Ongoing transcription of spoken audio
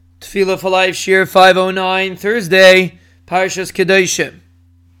Tefillah for Life, Shir 509, Thursday, Parshas Kedoshim.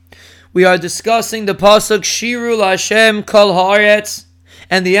 We are discussing the pasuk Shiru LaHashem Kol Haaretz,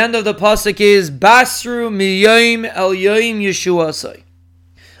 and the end of the pasuk is Basru Miyom El Yom Yeshuasai.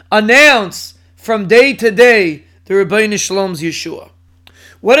 Announce from day to day the Rebbeinu Shalom's Yeshua.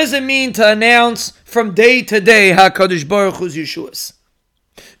 What does it mean to announce from day to day HaKadosh Baruch Hu's Yeshuas?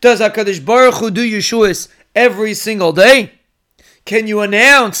 Does HaKadosh Baruch Hu do Yeshuas every single day? Can you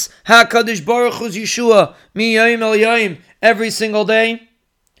announce HaKadosh Baruch Hu's Yeshua Miyom El Yom every single day?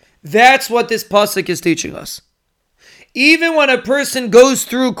 That's what this pasuk is teaching us. Even when a person goes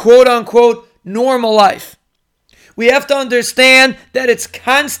through quote-unquote normal life, we have to understand that it's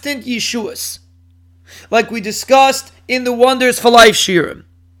constant Yeshuas. Like we discussed in the Wonders for Life Shirim.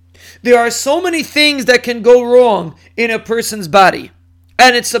 There are so many things that can go wrong in a person's body.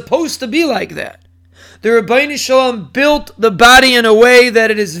 And it's supposed to be like that. The Rebbeinu Shalom built the body in a way that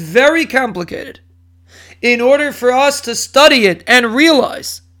it is very complicated. In order for us to study it and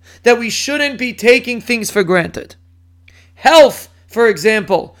realize that we shouldn't be taking things for granted. Health, for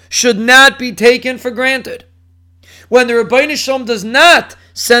example, should not be taken for granted. When the Rebbeinu Shalom does not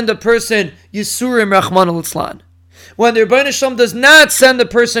send a person Yisurim Rachmana Litzlan, when the Rebbeinu Shalom does not send a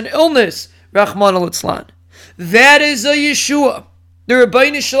person illness Rachmana Litzlan, that is a Yeshua. The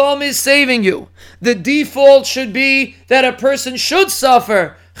Rebbeinu Shalom is saving you. The default should be that a person should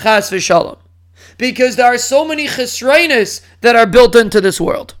suffer Chas v'Shalom, because there are so many chesronos that are built into this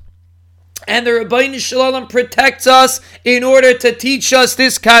world. And the Rebbeinu Shalom protects us in order to teach us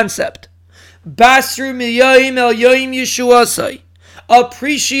this concept. Basru Miyom El Yom Yeshuasai.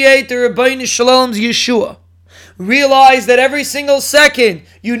 Appreciate the Rebbeinu Shalom's Yeshua. Realize that every single second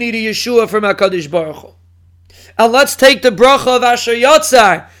you need a Yeshua from HaKadosh Baruch Hu. And let's take the bracha of Asher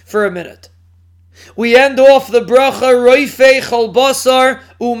Yatzar for a minute. We end off the bracha Roifei Chol Basar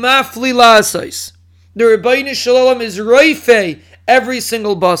Umafli La'asais. The Rebbeinu Shalom is Roifei every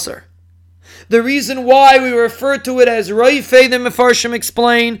single basar. The reason why we refer to it as Roifei, the Mefarshim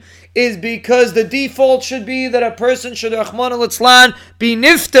explain, is because the default should be that a person should Rachmana Litzlan be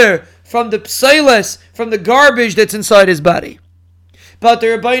nifter from the pseiles, from the garbage that's inside his body. But the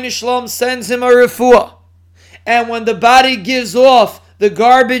Rebbeinu Shalom sends him a refuah. And when the body gives off the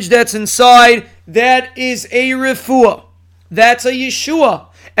garbage that's inside, that is a refuah. That's a Yeshua.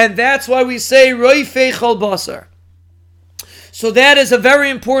 And that's why we say Roifei Chol Basar. So that is a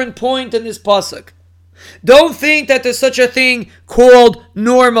very important point in this pasuk. Don't think that there's such a thing called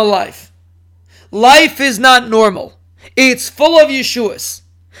normal life. Life is not normal. It's full of Yeshuas.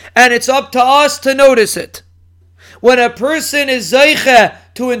 And it's up to us to notice it. When a person is Zeiche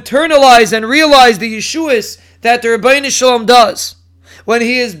to internalize and realize the Yeshuas that the Rebbeinu Shalom does, when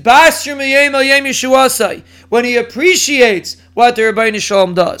he is Basr Miyom El Yom Yeshuasai, when he appreciates what the Rebbeinu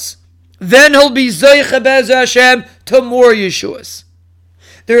Shalom does, then he'll be Zeiche Be'ezer Hashem to more Yeshuas.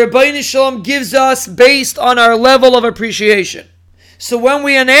 The Rebbeinu Shalom gives us based on our level of appreciation. So when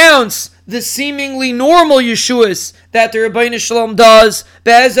we announce the seemingly normal Yeshuas that the Rebbeinu Shalom does,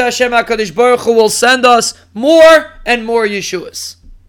 Be'ezer Hashem HaKadosh Baruch Hu will send us more and more Yeshuas.